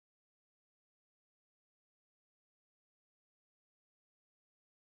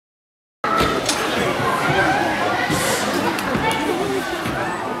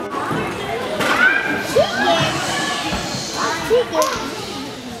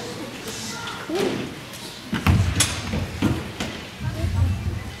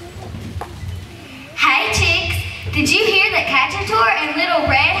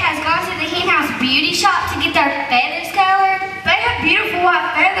beauty shop to get their feathers colored? They have beautiful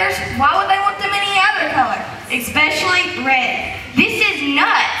white feathers. Why would they want them any other color? Especially red. This is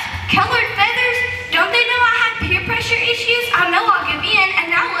nuts. Colored feathers? Don't they know I have peer pressure issues? I know I'll give in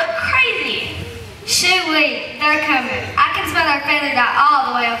and I'll look crazy. Shoo-wee, they're coming. I can smell their feather dye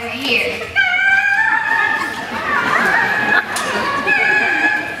all the way over here.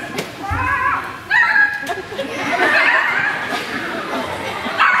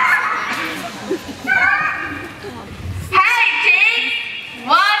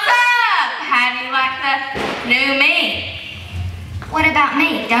 New me. What about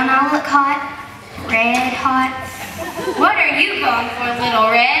me? Don't I look hot? Red hot? What are you going for, little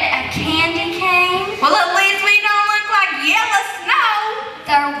red? A candy cane? Well, at least we don't look like yellow snow.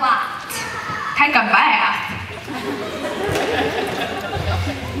 They're white. Take a bath.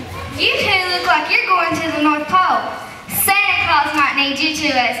 You two look like you're going to the North Pole. Santa Claus might need you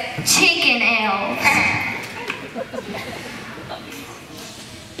two as chicken elves.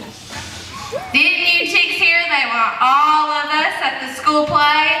 Didn't you chicks hear they want all of us at the school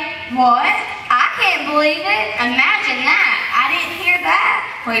play? What? I can't believe it. Imagine that. I didn't hear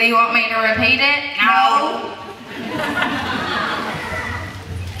that. Well, do you want me to repeat it? No.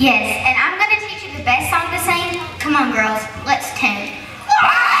 Yes, and I'm going to teach you the best song to sing. Come on, girls, let's tune.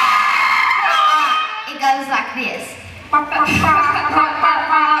 It goes like this. Hold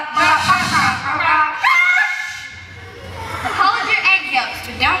your egg yolks,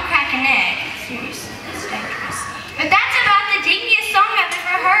 but don't crack an egg. Seriously, it's dangerous. But that's about the dingiest song I've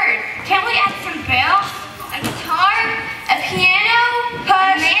ever heard. Can't we add some bells, a guitar, a piano,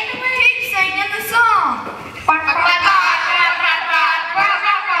 a mandolin? Keep singing the song.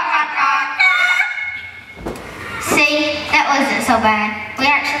 See, that wasn't so bad. We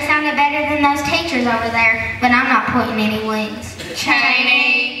actually sounded better than those teachers over there, but I'm not pointing any wings.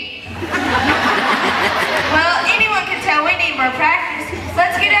 Cheney. Well, anyone can tell we need more practice.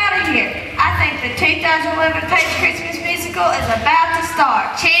 Let's get out of here. I think the 2011 Page Christmas musical is about to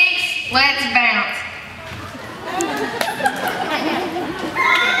start. Chicks, let's bounce.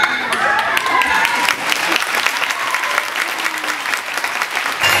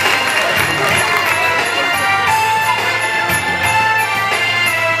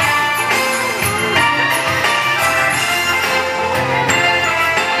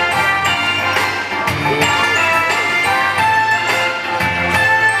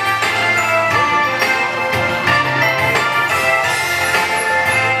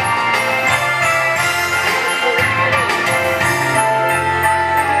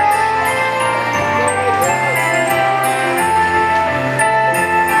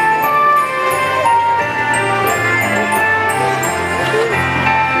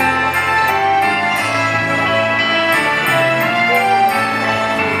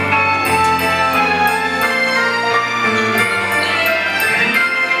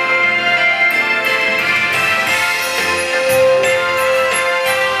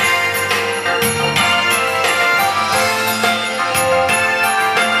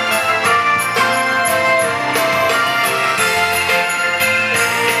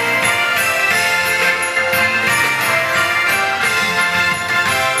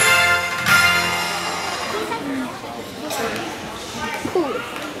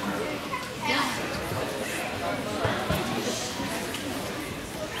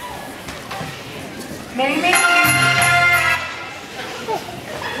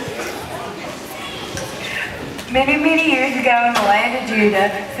 Many years ago in the land of Judah,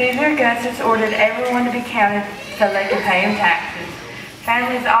 Caesar Augustus ordered everyone to be counted so they could pay him taxes.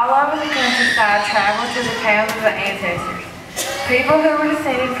 Families all over the countryside traveled to the towns of their ancestors. People who were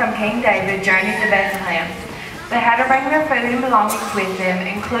descended from King David journeyed to Bethlehem. They had to bring their food and belongings with them,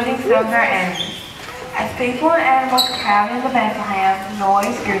 including some of their animals. As people and animals crowded into Bethlehem, the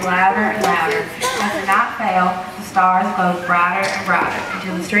noise grew louder and louder. As the night fell, the stars glowed brighter and brighter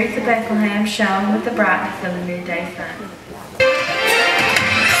until the streets of Bethlehem shone with the brightness of the midday sun.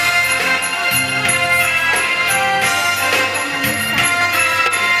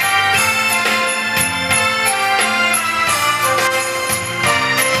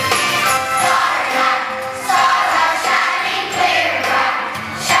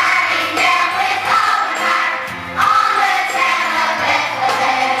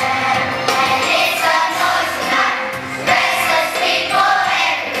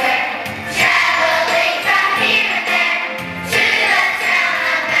 Traveling from here and there.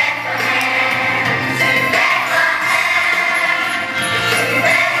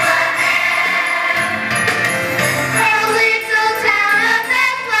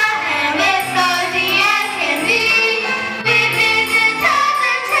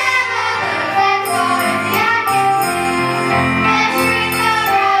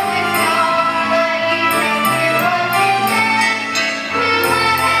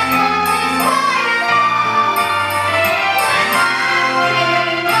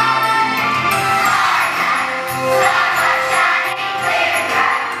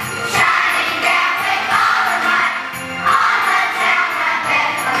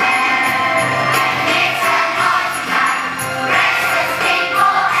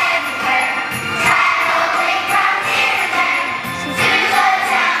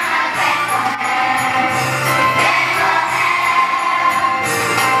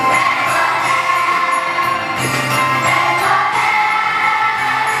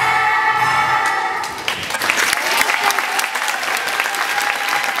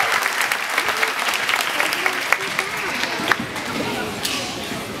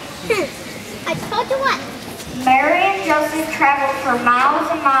 traveled for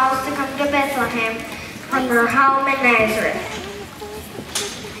miles and miles to come to Bethlehem from their home in Nazareth.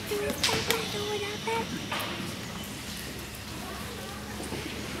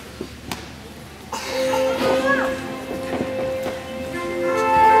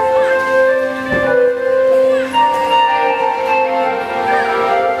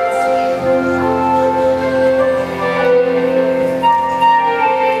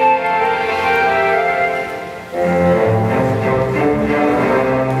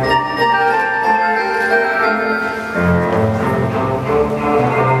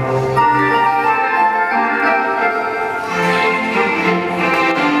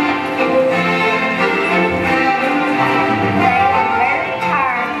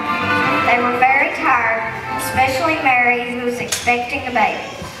 Expecting a baby.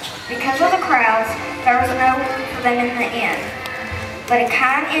 Because of the crowds, there was no room for them in the inn. But a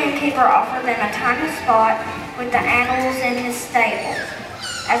kind innkeeper offered them a tiny spot with the animals in his stable.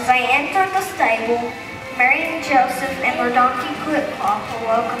 As they entered the stable, Mary and Joseph and their donkey Clip-Clop were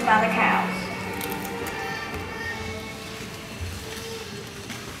welcomed by the cows.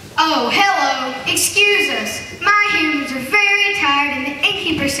 Oh, hello. Excuse us. My humans are very tired and the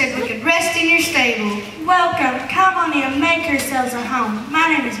innkeeper said we could rest in your stable. Welcome. Come on in. Make yourselves at home. My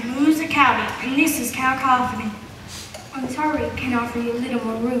name is Musa Cowdy, and this is Cow Coffee. I'm sorry we can offer you a little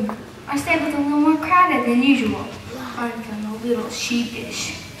more room. Our stable's a little more crowded than usual. I'm feeling a little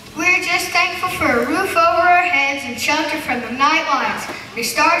sheepish. We're just thankful for a roof over our heads and shelter from the night lights. The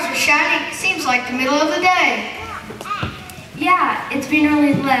stars are shining. It seems like the middle of the day. Yeah, it's been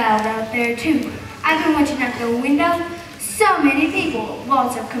really loud out there too. I've been watching out the window. So many people,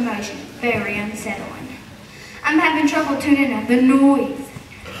 lots of commotion, very unsettling. I'm having trouble tuning out the noise.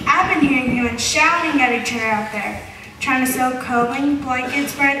 I've been hearing humans shouting at each other out there, trying to sell clothing,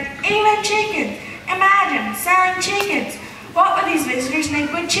 blankets, bread, even chickens. Imagine selling chickens. What would these visitors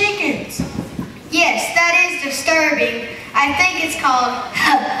make with chickens? Yes, that is disturbing. I think it's called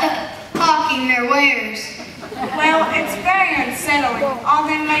hawking their wares. Well, it's very unsettling. All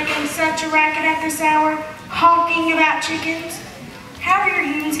them making such a racket at this hour, hawking about chickens. How are your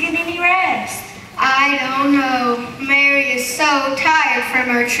humans getting any rest? I don't know. Mary is so tired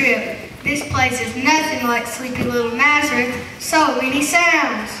from her trip. This place is nothing like sleepy little Nazareth. So many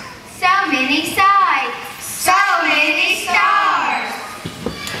sounds. So many sights. So many stars.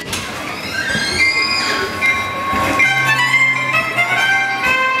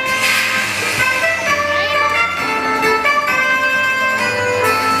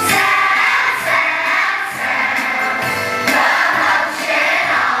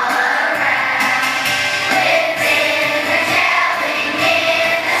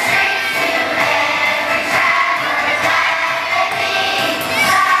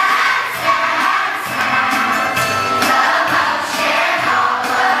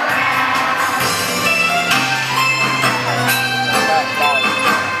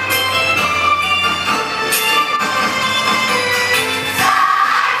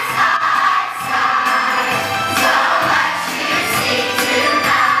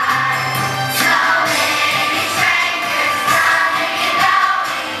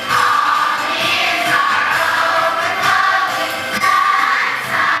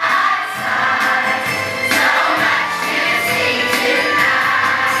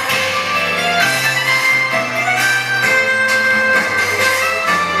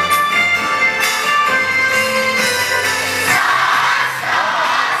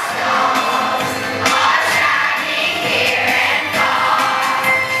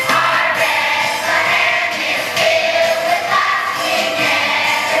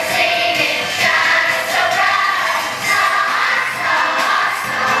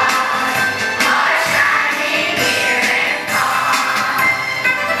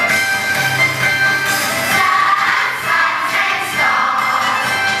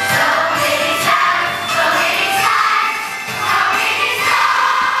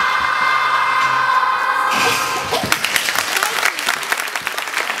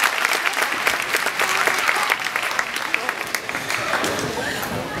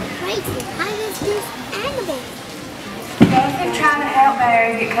 Joseph trying to help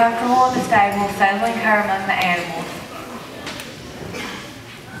Mary get comfortable in the stable, settling her among the animals.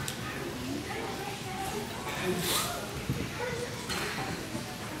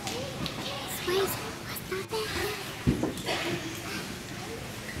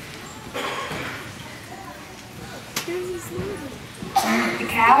 The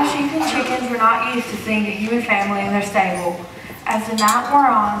cows, sheep, and chickens were not used to seeing a human family in their stable. As the night wore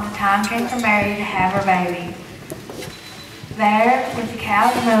on, the time came for Mary to have her baby. There, with the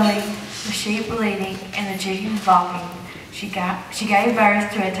cows mooing, the sheep bleating, and the chickens barking, She gave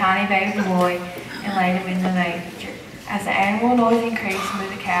birth to a tiny baby boy and laid him in the manger. As the animal noise increased,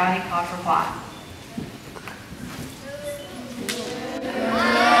 musicality called for plot.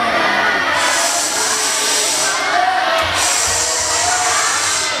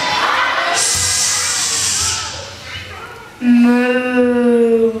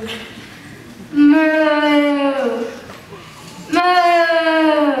 Moo. Moo.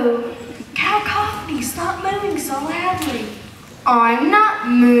 Moo. Cow Coffee, stop mooing so loudly. I'm not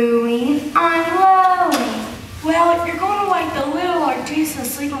mooing, I'm lowing. Well, you're going to wake the little artiste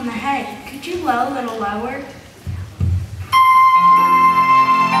asleep on the hay. Could you low a little lower?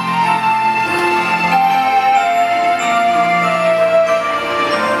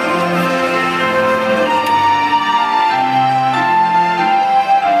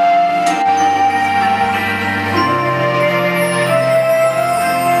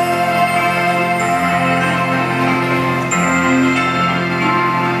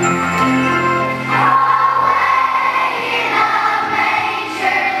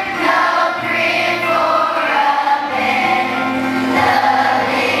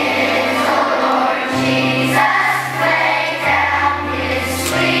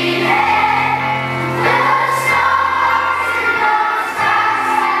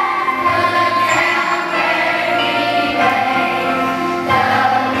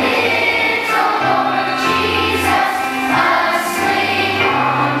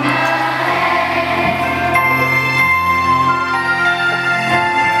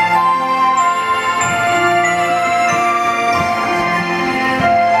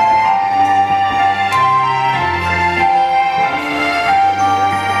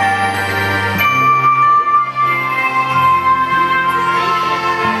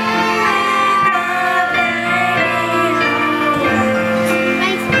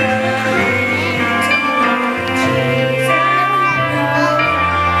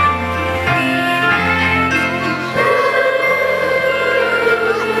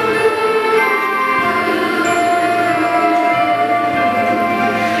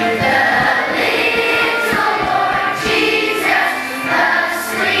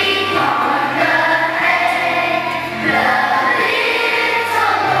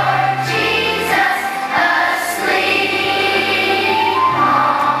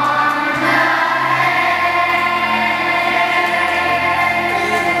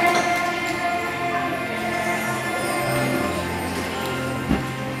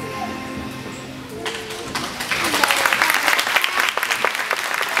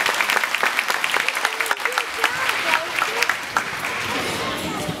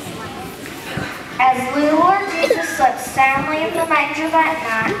 As little Lord Jesus slept soundly in the manger that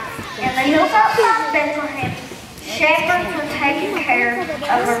night, in the hills outside Bethlehem, shepherds were taking care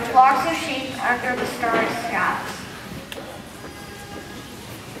of their flocks of sheep under the starry skies.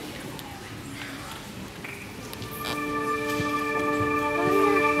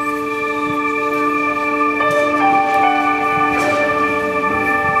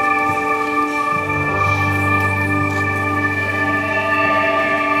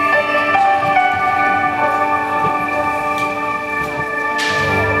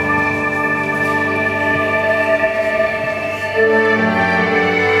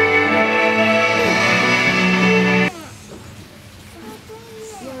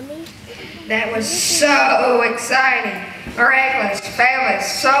 That was so exciting, miraculous, fabulous,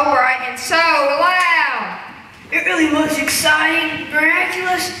 so bright, and so loud. It really was exciting,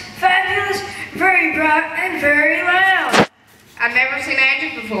 miraculous, fabulous, very bright, and very loud. I've never seen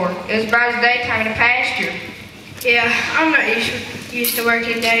angels before. It was bright as daytime in a pasture. Yeah, I'm not used to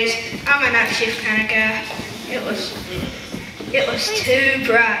working days. I'm a night shift kind of guy. It was too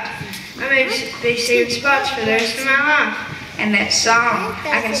bright. I may be seeing spots for the rest of my life. And that song,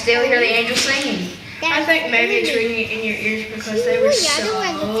 I can still hear the angels singing. I think maybe it's ringing in your ears because they were so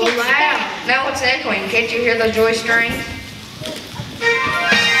loud. No, it's echoing. Can't you hear the joy strings?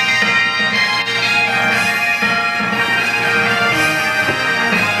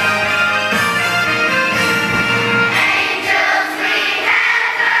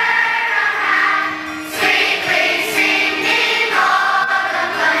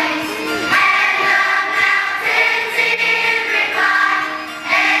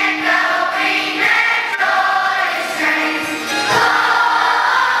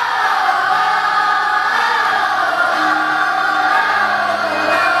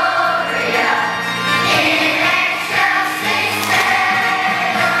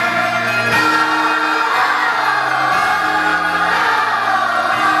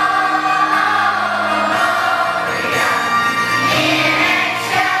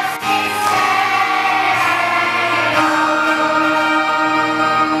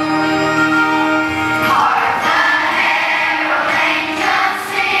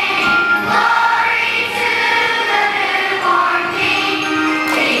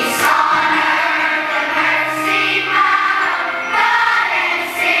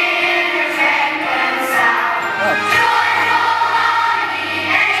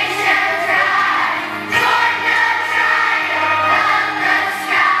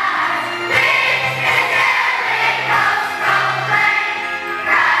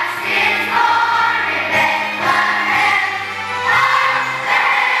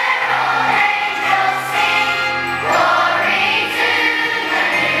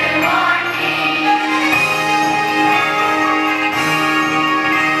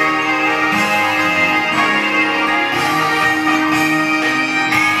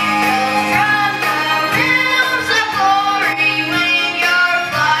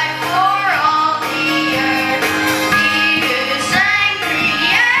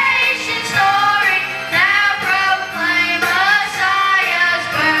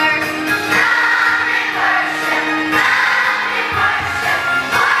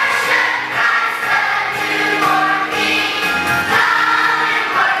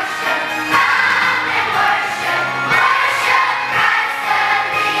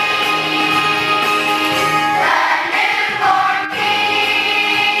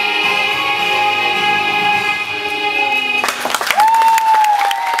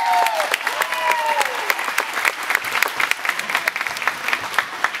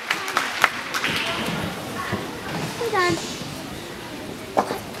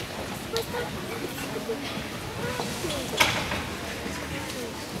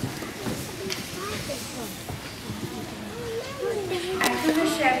 of the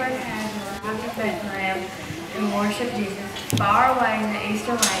shepherd had arrived at Bethlehem and worshipped Jesus. Far away in the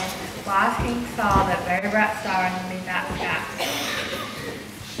eastern land, wise king saw that very bright star in the midnight sky.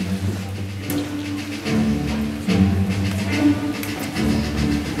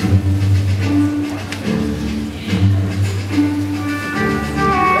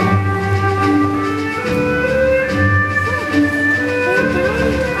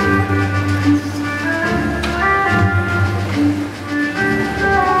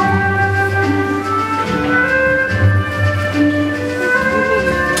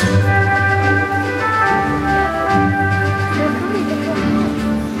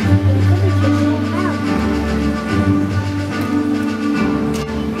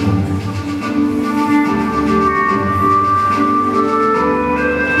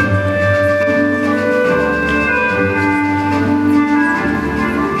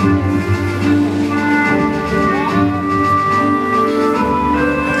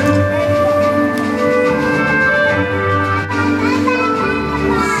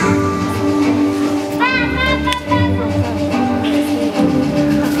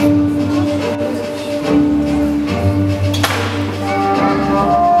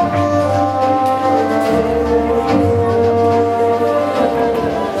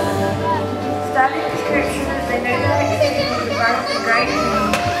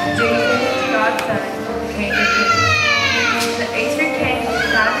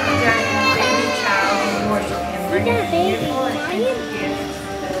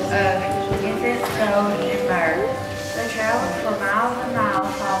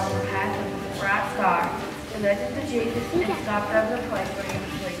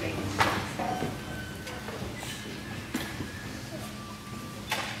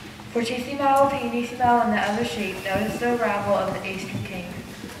 Fortissimo, Pianissimo, and the other sheep noticed the arrival of the Eastern King.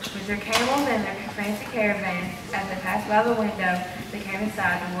 With their camels and their fancy caravans, as they passed by the window, they came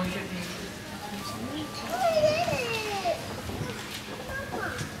inside to worship Jesus.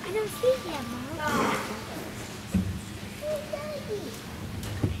 I don't see him, Mom.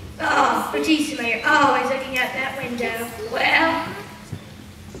 Oh, Fortissimo, you're always looking out that window.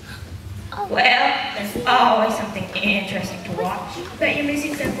 Well, there's always something interesting to watch. But you're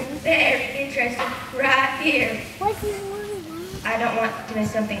missing something very interesting right here. What do you want, Mom? I don't want to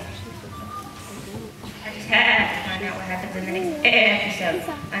miss something. I just have to find out what happens in the next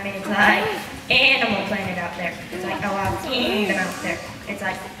episode. I mean, it's like Animal Planet out there. It's like a wild kingdom out there. It's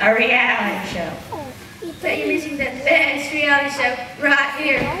like a reality show. But you're missing the best reality show right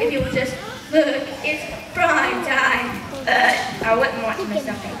here. If you will just look, it's prime time. I wouldn't want to miss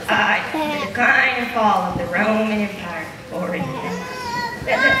something like the decline and fall of the Roman Empire, or anything.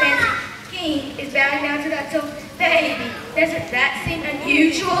 That fancy king is bowing down to that little baby. Doesn't that seem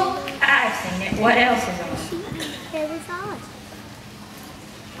unusual? I've seen it. What else is on? It was odd.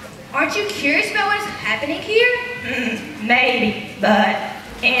 Aren't you curious about what is happening here? Maybe, but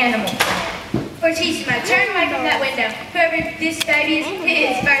Animal Planet. Fortissimo, turn away from that window. Whoever this baby is,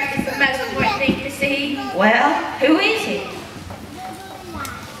 his birth is the most important thing to see. Well, who is he?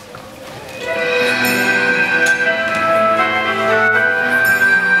 King.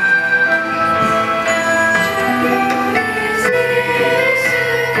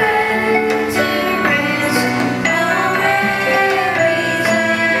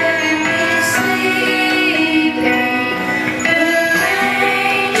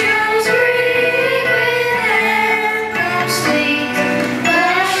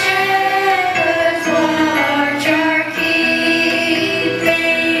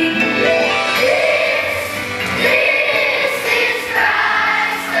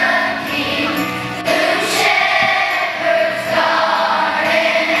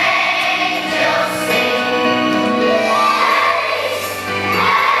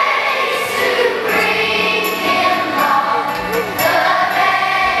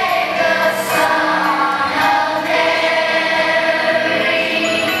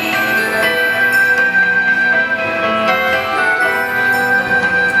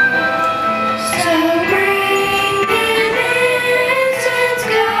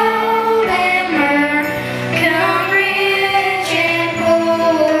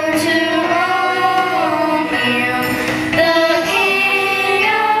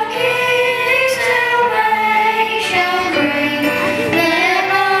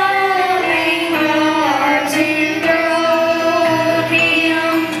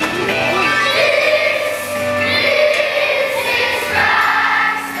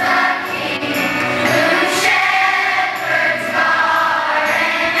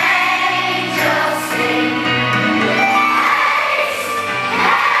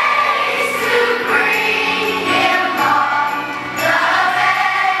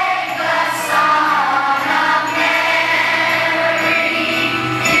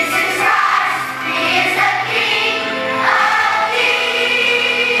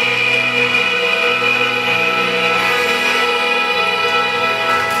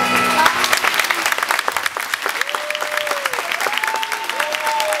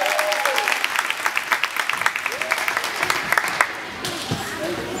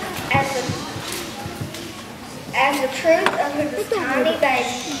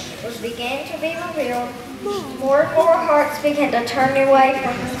 was beginning to be revealed, more and more hearts began to turn away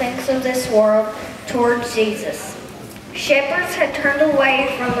from the things of this world towards Jesus. Shepherds had turned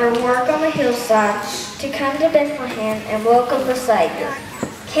away from their work on the hillside to come to Bethlehem and welcome the Savior.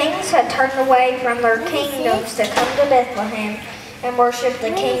 Kings had turned away from their kingdoms to come to Bethlehem and worship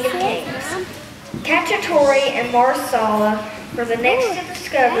the King of Kings. Cacciatore and Marsala were the next to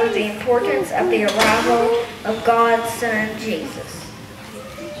discover the importance of the arrival of God's Son, Jesus.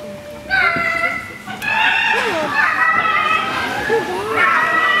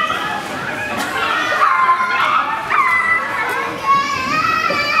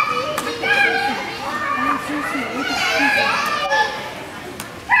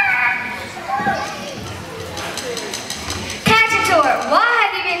 What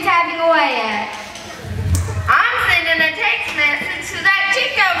have you been typing away at? I'm sending a text message to that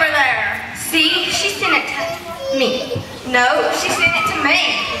chick over there. See, she sent it to me. No, she sent it to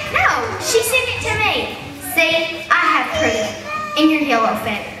me. No, she sent it to me. See, I have proof in your yellow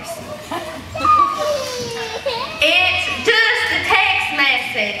feathers. It's just a text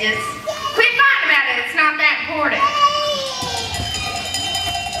message. Quit fighting about it. It's not that important.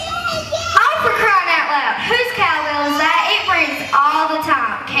 Oh, for crying out loud. Whose cowbell is that? It rings all the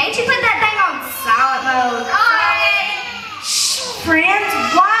time. Can't you put that thing on silent mode? Shh, friends,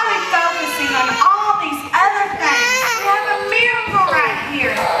 why are we focusing on all these other things? We have a miracle right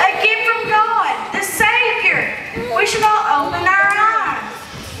here. A gift from God, the Savior. We should all open our eyes.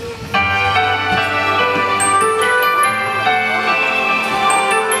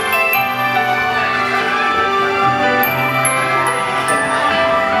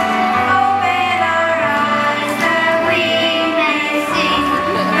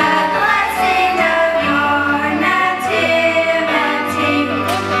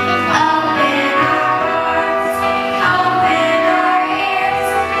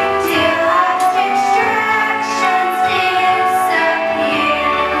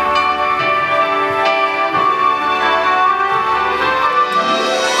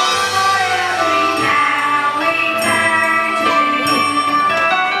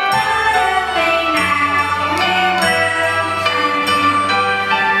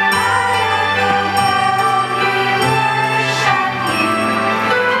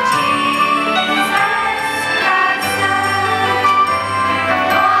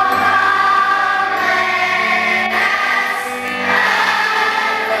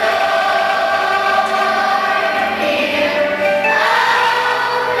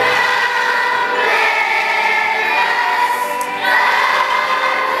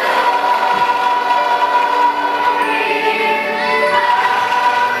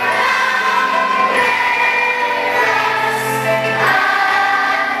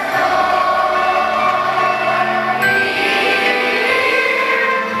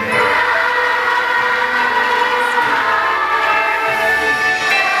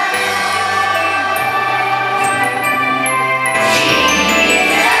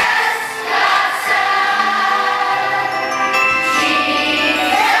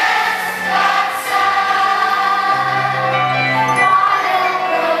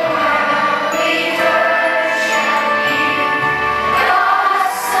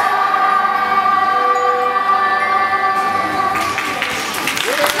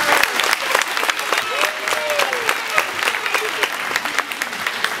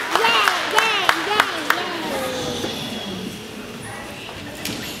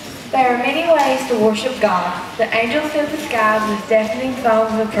 There are many ways to worship God. The angels fill the skies with deafening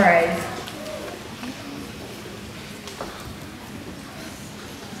songs of praise.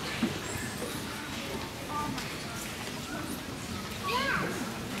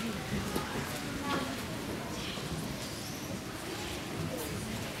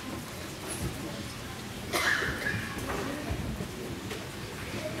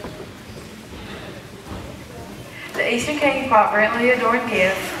 The Easter King brought brightly adorned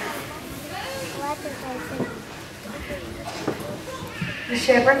gifts. The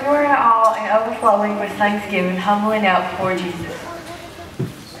shepherds were in awe and overflowing with thanksgiving, humbling out before Jesus.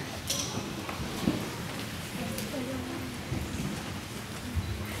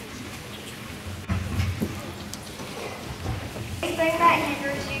 Anything that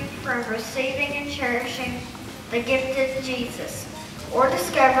hinders you from receiving and cherishing the gift of Jesus, or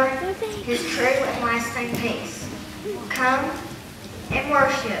discovering His true and lasting peace, come and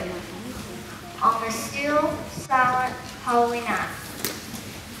worship on this still, silent, holy night.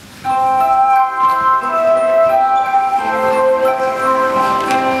 Still,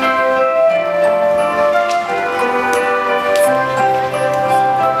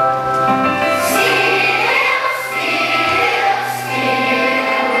 still,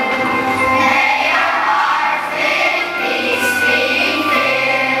 still.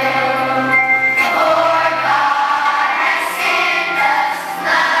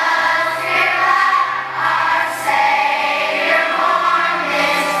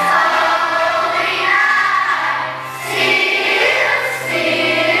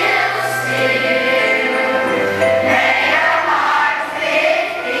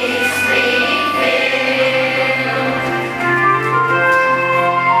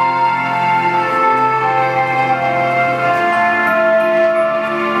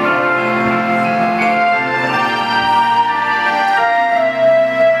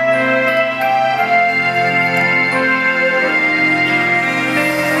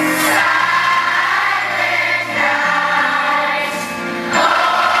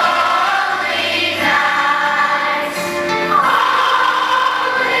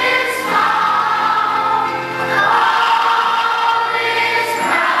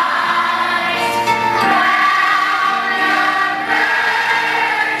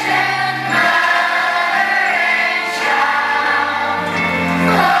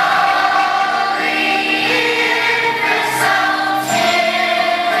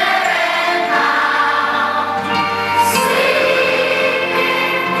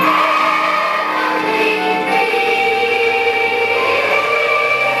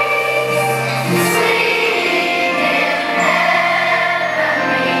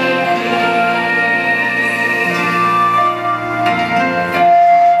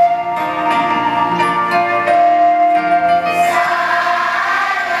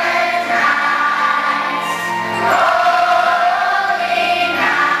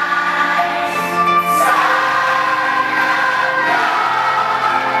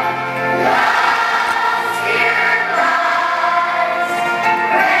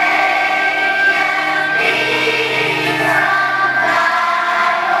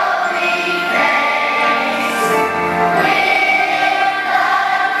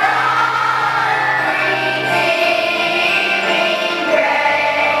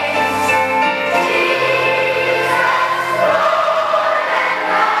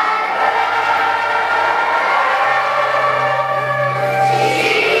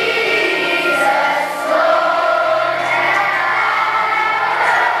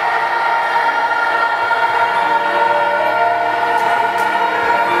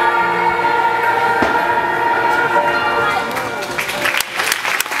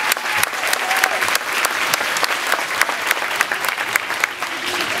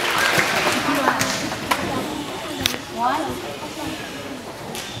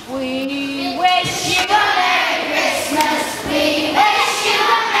 We wish you a Merry Christmas. We wish you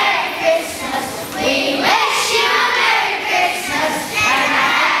a Merry Christmas. We wish you a Merry Christmas and a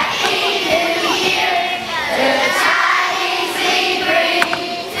Happy New Year. The tidings we bring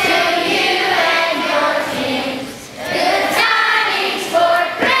to you and your kings. Good tidings for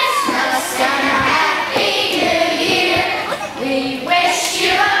Christmas and a Happy New Year. We wish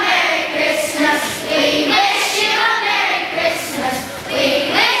you a Merry Christmas. We wish you a Merry Christmas.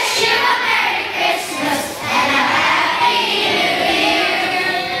 We wish you a Merry Christmas and a Happy New Year.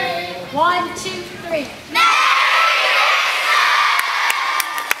 1, 2, 3.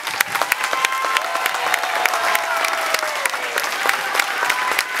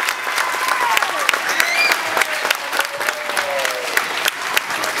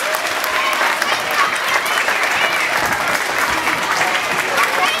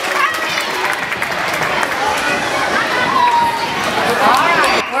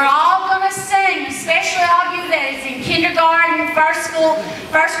 Kindergarten, first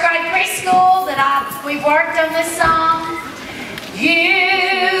grade preschool that we've worked on this song.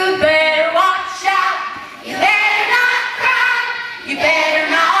 You better